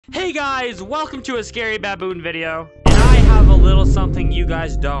Hey guys, welcome to a scary baboon video. And I have a little something you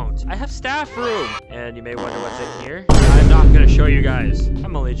guys don't. I have staff room. And you may wonder what's in here. I'm not gonna show you guys.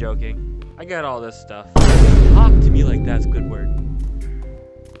 I'm only joking. I got all this stuff. Talk to me like that's a good word.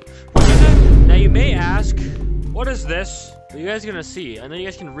 What you said? Now you may ask, what is this? Well, you guys are gonna see. I know you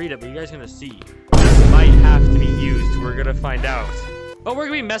guys can read it, but you guys are gonna see. This might have to be used. We're gonna find out. But we're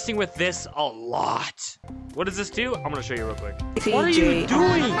gonna be messing with this a lot. What does this do? I'm gonna show you real quick. What are you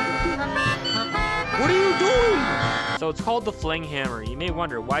doing? What are you doing? So it's called the fling hammer. You may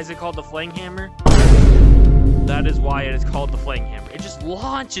wonder, why is it called the fling hammer? That is why it is called the fling hammer. It just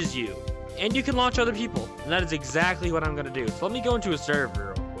launches you. And you can launch other people. And that is exactly what I'm gonna do. So let me go into a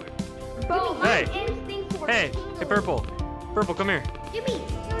server real quick. Bro, hey, hey, Purple. Purple, come here. Give me.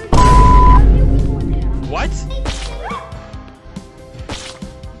 What?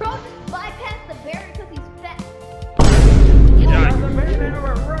 Bro, just bypass the barrier because he's fat.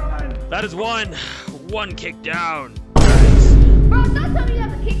 That is one kick down. Bro, don't tell me you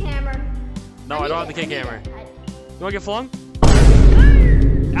have a kick hammer. No, I don't have the kick hammer. You wanna get flung?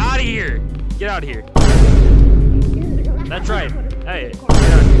 Out of here! Get out of here. That's right. Hey, get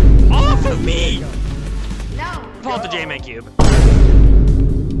out of here. Off of me! No. Pull out the J-Man cube.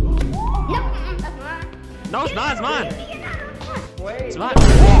 Yep, that's mine. No, it's not. It's mine. It's mine.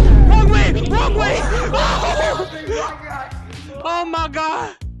 Whoa. Wrong way! Wrong way! Oh my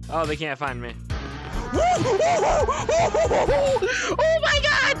god! Oh, they can't find me. Oh my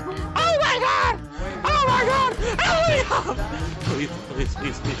god! Oh my god! Oh my god! Help me out! Please, please,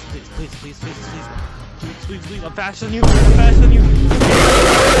 please, please, please, please, please, please, please. Please, please, please. I'm faster than you. I'm faster than you.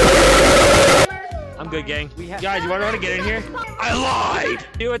 I'm good, gang. Guys, you wanna know how to get in here? I lied!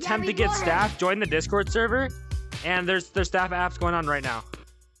 Do attempt to get staff, join the Discord server, and there's staff apps going on right now.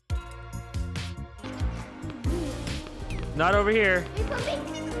 Not over here.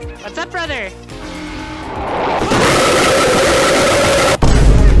 What's up, brother?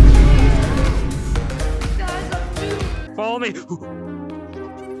 Follow me.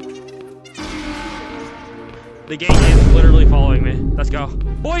 The gang is literally following me. Let's go.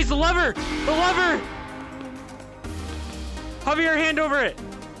 Boys, the lever! The lever! Hover your hand over it.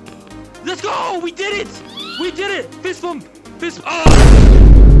 Let's go! We did it! We did it! Fist bump! Fist. Oh!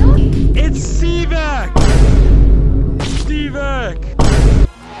 It's C-Vac! C-Vac!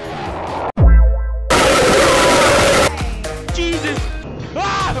 Jesus!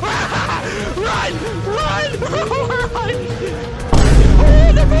 Ah! Run! Run! Run!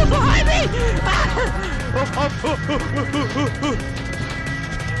 Oh, they're both behind me!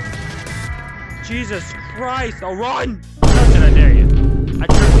 Jesus Christ! Oh, run! Touch it, I dare you. I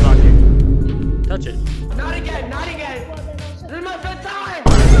triple dog you. Touch it. Not again, not again. This is my fifth time.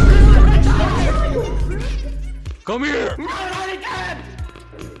 This is my fifth time. Come here! Not again.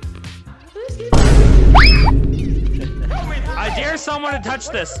 I dare someone to touch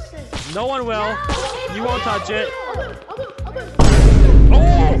this. No one will. You won't touch it.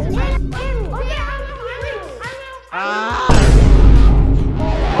 Oh! Ah!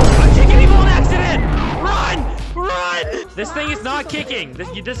 I'm kicking people in accident! Run! Run! This thing is not kicking.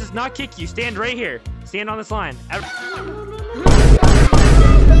 This is not kick you. Stand right here. Stand on this line.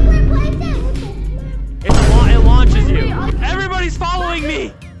 It launches you. Everybody's following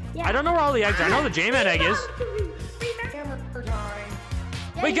me. I don't know where all the eggs are. I know where the J-Man egg is.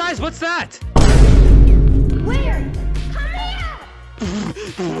 Wait, guys, what's that? Where?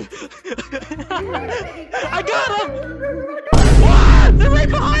 I got him! What? They're right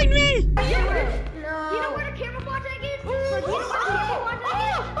behind me! No. You know where the camouflage egg is?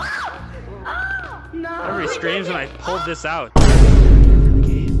 No. Everybody screams when I pulled this out.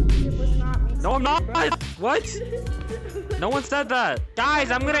 No, I'm not! What? No one said that. Guys,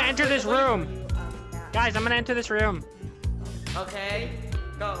 I'm gonna enter this room. Guys, I'm gonna enter this room. Okay,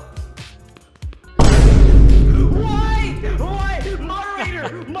 go. Why? Why?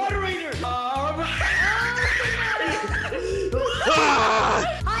 Moderator! Moderator! Ah!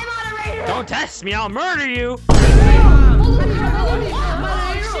 Hi, moderator. Don't test me, I'll murder you!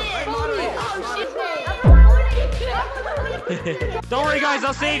 Don't worry, guys,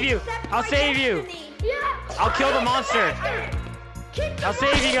 I'll save you! I'll save you! I'll kill the monster! I'll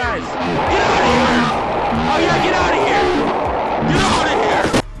save you guys! Get out of here! Oh yeah, get out of here! Get out of here!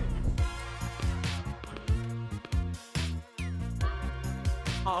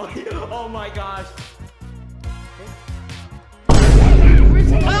 Oh my gosh.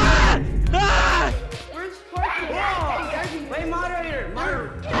 Ah! Ah! Whoa. Wait, moderator!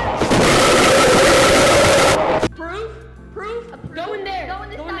 Proof? Proof? Go in there. Go in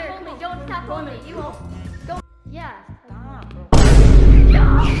this top only. Go in this top only. You won't. Go. Yeah.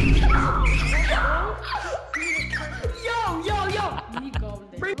 Stop.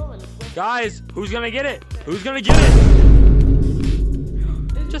 Guys, who's gonna get it? Who's gonna get it?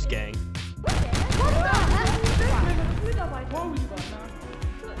 Just gang.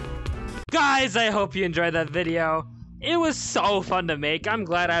 Guys, I hope you enjoyed that video. It was so fun to make. I'm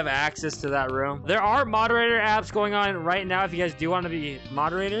glad I have access to that room. There are moderator apps going on right now if you guys do want to be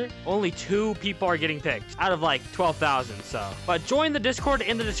moderator. Only 2 people are getting picked out of like 12,000, so. But join the Discord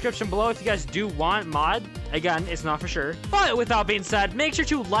in the description below if you guys do want mod. Again, it's not for sure. But with that being said, make sure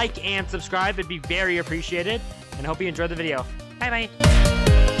to like and subscribe. It'd be very appreciated. And I hope you enjoyed the video.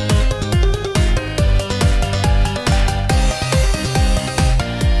 Bye-bye.